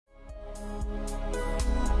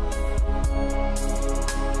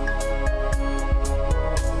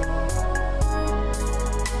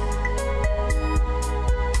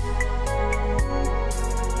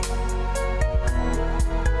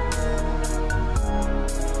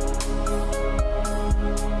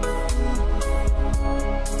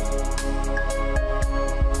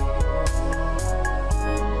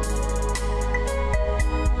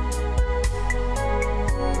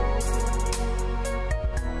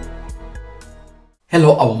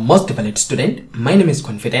Hello, our most valued student. My name is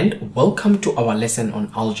Confident. Welcome to our lesson on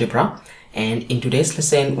algebra. And in today's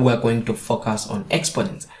lesson, we're going to focus on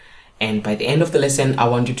exponents. And by the end of the lesson, I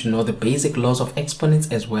want you to know the basic laws of exponents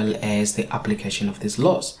as well as the application of these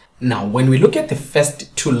laws. Now, when we look at the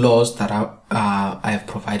first two laws that I have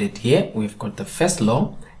provided here, we've got the first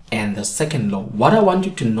law and the second law. What I want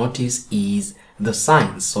you to notice is the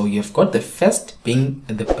signs. So you've got the first being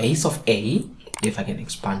the base of a, if I can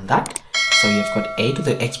expand that. So you've got a to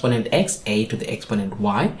the exponent x, a to the exponent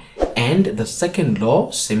y, and the second law,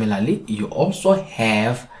 similarly, you also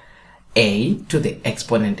have a to the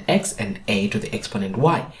exponent x and a to the exponent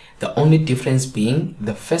y. The only difference being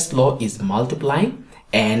the first law is multiplying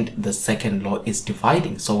and the second law is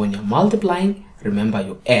dividing. So when you're multiplying, remember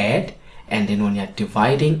you add, and then when you're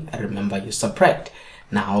dividing, remember you subtract.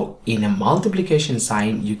 Now, in a multiplication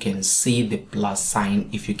sign, you can see the plus sign.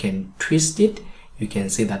 If you can twist it, you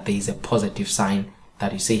can see that there is a positive sign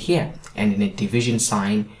that you see here, and in a division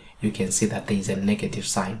sign you can see that there is a negative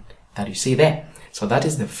sign that you see there. So that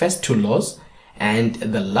is the first two laws. And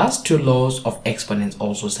the last two laws of exponents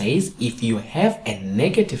also says if you have a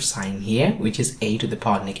negative sign here, which is a to the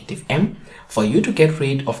power negative m, for you to get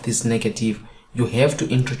rid of this negative, you have to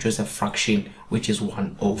introduce a fraction, which is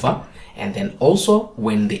 1 over. And then also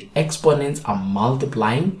when the exponents are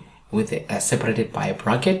multiplying with separated by a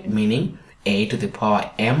bracket, meaning a to the power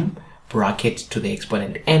m bracket to the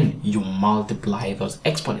exponent n, you multiply those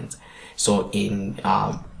exponents. So in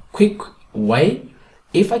a quick way,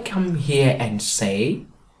 if I come here and say,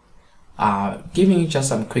 giving you just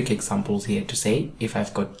some quick examples here to say, if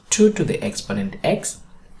I've got 2 to the exponent x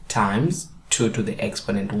times 2 to the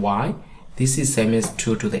exponent y, this is same as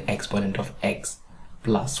 2 to the exponent of x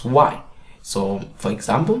plus y. So for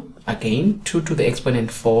example, again, 2 to the exponent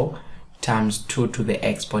 4 times 2 to the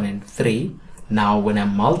exponent 3. Now when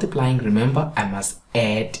I'm multiplying, remember I must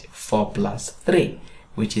add 4 plus 3,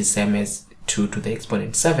 which is same as 2 to the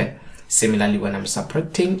exponent 7. Similarly, when I'm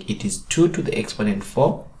subtracting, it is 2 to the exponent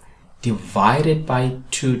 4 divided by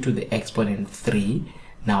 2 to the exponent 3.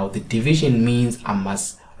 Now the division means I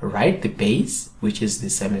must write the base, which is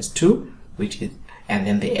the same as 2, and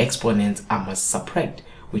then the exponents I must subtract,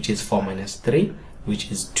 which is 4 minus 3,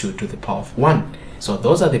 which is 2 to the power of 1. So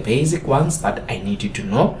those are the basic ones that I need you to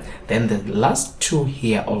know. Then the last two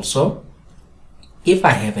here also, if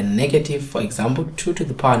I have a negative, for example, 2 to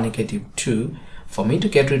the power negative 2, for me to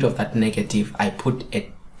get rid of that negative, I put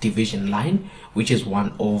a division line, which is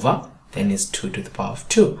 1 over, then is 2 to the power of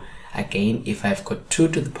 2. Again, if I've got 2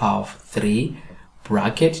 to the power of 3,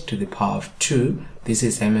 bracket to the power of 2, this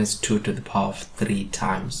is same as 2 to the power of 3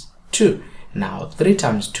 times 2. Now 3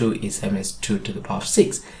 times 2 is same as 2 to the power of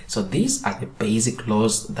 6. So these are the basic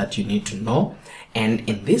laws that you need to know. And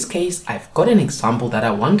in this case, I've got an example that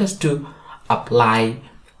I want us to apply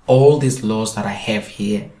all these laws that I have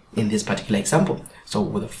here in this particular example. So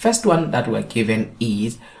with the first one that we're given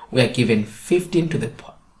is, we are given 15 to the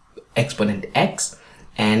exponent x,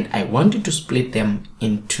 and I want you to split them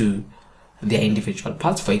into their individual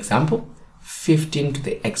parts. For example, 15 to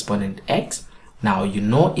the exponent x. Now, you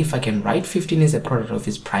know, if I can write 15 as a product of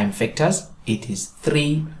its prime factors, it is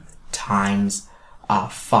 3 times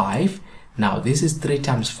 5. Now, this is 3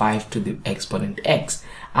 times 5 to the exponent x.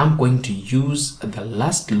 I'm going to use the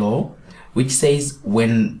last law, which says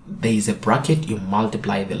when there is a bracket, you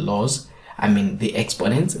multiply the the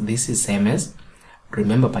exponents. This is same as,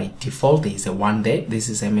 remember by default, there is a 1 there. This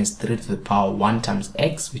is same as 3 to the power 1 times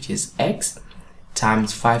x, which is x,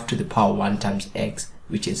 times 5 to the power 1 times x,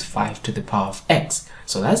 which is 5 to the power of x.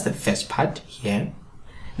 So that's the first part here.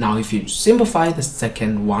 Now if you simplify the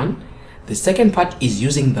second one, the second part is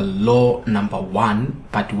using the law number 1,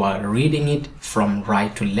 but we're reading it from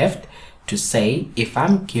right to left to say, if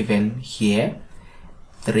I'm given here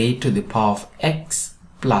 3 to the power of x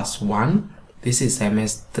plus 1, this is same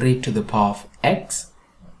as 3 to the power of x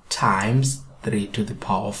times 3 to the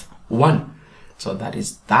power of 1. So that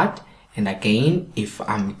is that. And again, if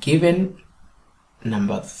I'm given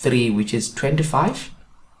number 3, which is 25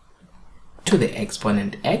 to the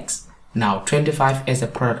exponent x. Now 25 as a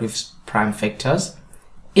product with prime factors,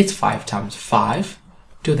 it's 5 times 5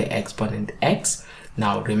 to the exponent x.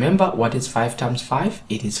 Now remember, what is 5 times 5?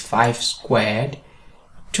 It is 5 squared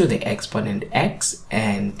to the exponent x.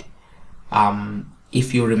 And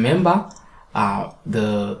if you remember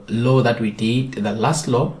the law that we did, the last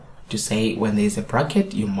law, to say when there is a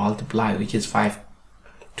bracket, you multiply, which is 5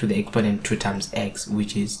 to the exponent 2 times x,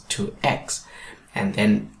 which is 2x. And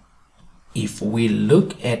then if we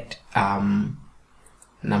look at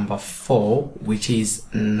number 4, which is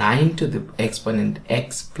 9 to the exponent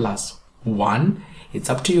x plus 1, It's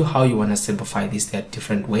up to you how you want to simplify this. There are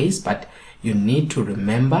different ways, but you need to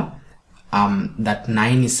remember that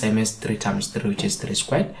 9 is same as 3 times 3, which is 3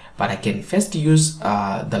 squared. But I can first use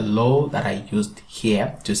the law that I used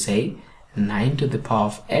here to say 9 to the power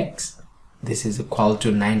of x. This is equal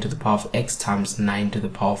to 9 to the power of x times 9 to the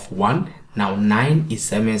power of 1. Now 9 is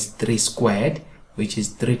same as 3 squared, which is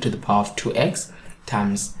 3 to the power of 2x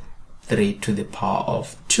times 3 to the power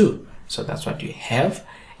of 2. So that's what you have.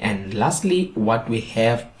 And lastly, what we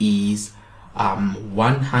have is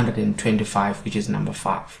 125, which is number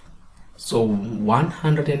 5. So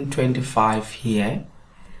 125 here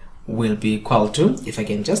will be equal to, if I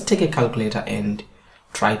can just take a calculator and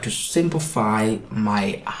try to simplify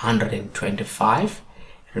my 125.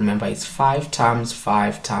 Remember, it's 5 times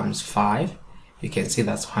 5 times 5. You can see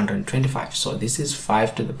that's 125. So this is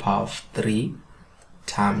 5 to the power of 3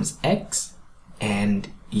 times x, and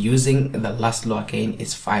using the last law again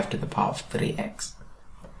is 5 to the power of 3x.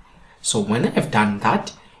 So when I've done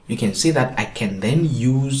that, you can see that I can then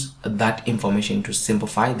use that information to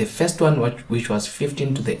simplify. The first one, which was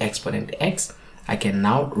 15 to the exponent x, I can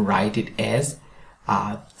now write it as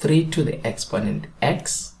 3 to the exponent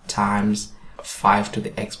x times 5 to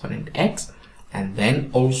the exponent x. And then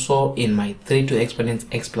also in my 3 to the exponent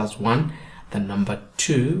x plus 1, the number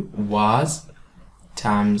 2 was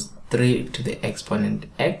times 3 to the exponent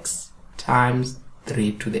x times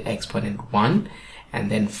 3 to the exponent 1, and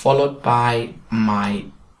then followed by my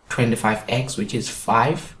 25x, which is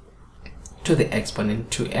 5 to the exponent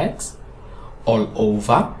 2x all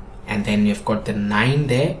over, and then you've got the 9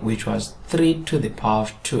 there, which was 3 to the power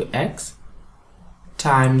of 2x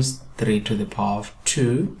times 3 to the power of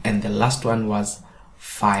 2, and the last one was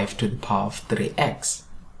 5 to the power of 3x.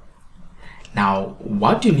 Now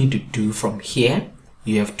what you need to do from here,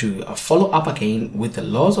 you have to follow up again with the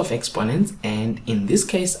laws of exponents, and in this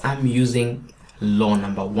case I'm using law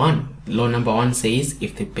number 1. Law number 1 says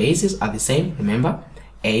if the bases are the same, remember,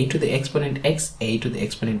 a to the exponent x, a to the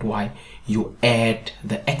exponent y, you add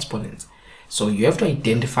the exponents. So you have to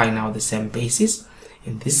identify now the same bases.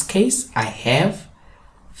 In this case I have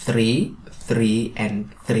 3, 3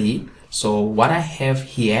 and 3. So what I have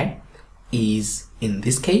here is, in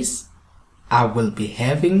this case, I will be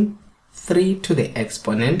having 3 to the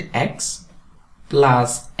exponent x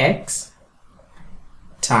plus x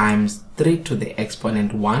times 3 to the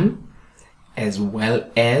exponent 1, as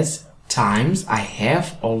well as times, I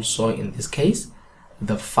have also in this case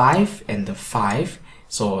the 5 and the 5.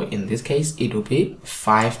 So in this case it will be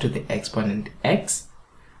 5 to the exponent x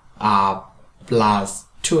plus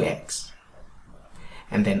 2x,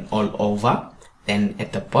 and then all over. Then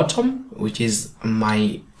at the bottom, which is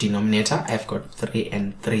my denominator, I've got 3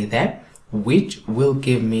 and 3 there, which will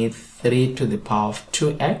give me 3 to the power of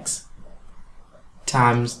 2x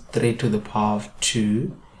times 3 to the power of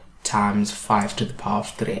 2 times 5 to the power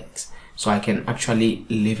of 3x. So I can actually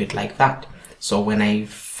leave it like that. So when I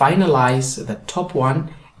finalize the top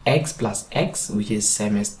one, x plus x, which is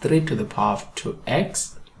same as 3 to the power of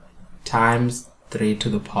 2x times 3 to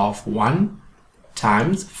the power of 1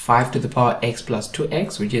 times 5 to the power x plus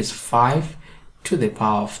 2x, which is 5 to the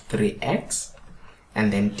power of 3x,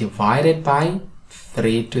 and then divided by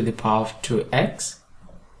 3 to the power of 2x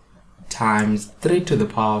times 3 to the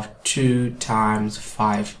power of 2 times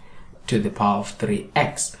 5 to the power of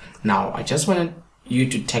 3x. Now I just wanted you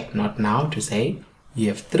to take note now to say you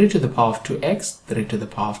have 3 to the power of 2x, 3 to the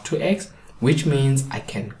power of 2x, which means I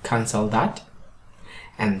can cancel that.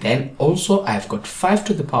 And then also I've got 5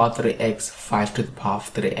 to the power of 3x, 5 to the power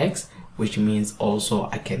of 3x, which means also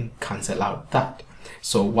I can cancel out that.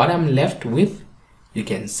 So what I'm left with, you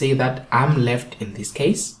can see that I'm left in this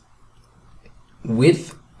case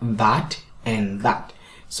with that and that.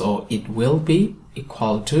 So it will be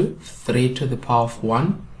equal to 3 to the power of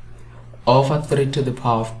 1 over 3 to the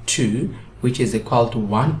power of 2, which is equal to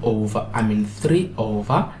 3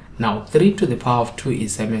 over, now 3 to the power of 2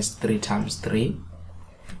 is same as 3 times 3.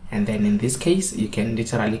 And then in this case, you can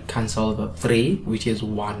literally cancel the 3, which is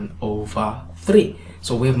 1 over 3.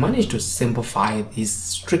 So we've managed to simplify this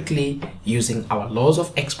strictly using our laws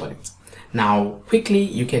of exponents. Now, quickly,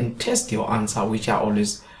 you can test your answer, which I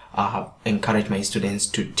always encourage my students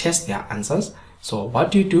to test their answers. So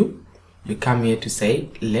what do? You come here to say,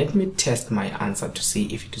 let me test my answer to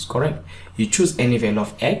see if it is correct. You choose any value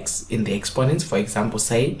of x in the exponents. For example,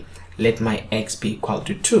 say, let my x be equal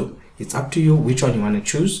to 2. It's up to you which one you want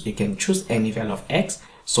to choose. You can choose any value of x.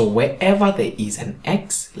 So wherever there is an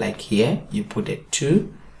x, like here, you put a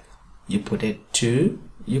 2, you put a 2,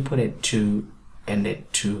 you put a 2, and a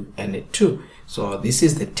 2, and a 2. So this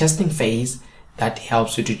is the testing phase that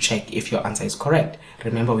helps you to check if your answer is correct.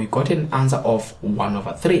 Remember, we got an answer of 1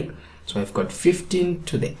 over 3. So I've got 15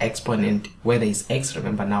 to the exponent where there is x.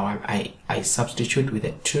 Remember, now I substitute with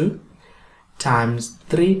a 2 times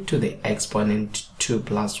 3 to the exponent 2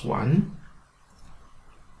 plus 1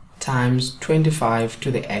 times 25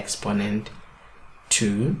 to the exponent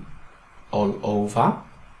 2 all over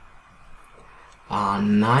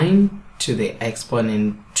 9 to the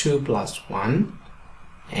exponent 2 plus 1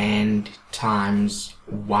 and times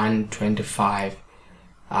 125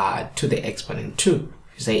 to the exponent 2.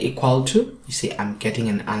 If you say equal to, you see I'm getting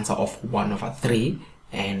an answer of 1 over 3,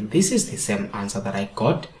 and this is the same answer that I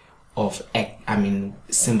got of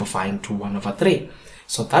simplifying to 1 over 3.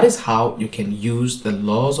 So that is how you can use the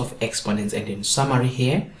laws of exponents. And in summary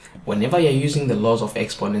here, whenever you're using the laws of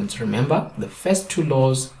exponents, remember the first 2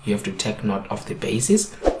 laws, you have to take note of the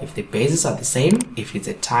bases. If the bases are the same, if it's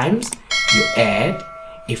a times, you add.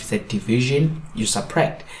 If it's a division, you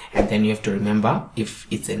subtract. And then you have to remember, if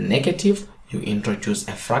it's a negative, you introduce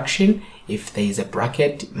a fraction. If there is a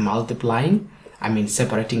bracket multiplying,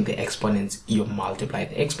 separating the exponents, you multiply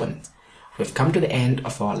the exponents. We've come to the end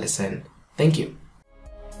of our lesson. Thank you.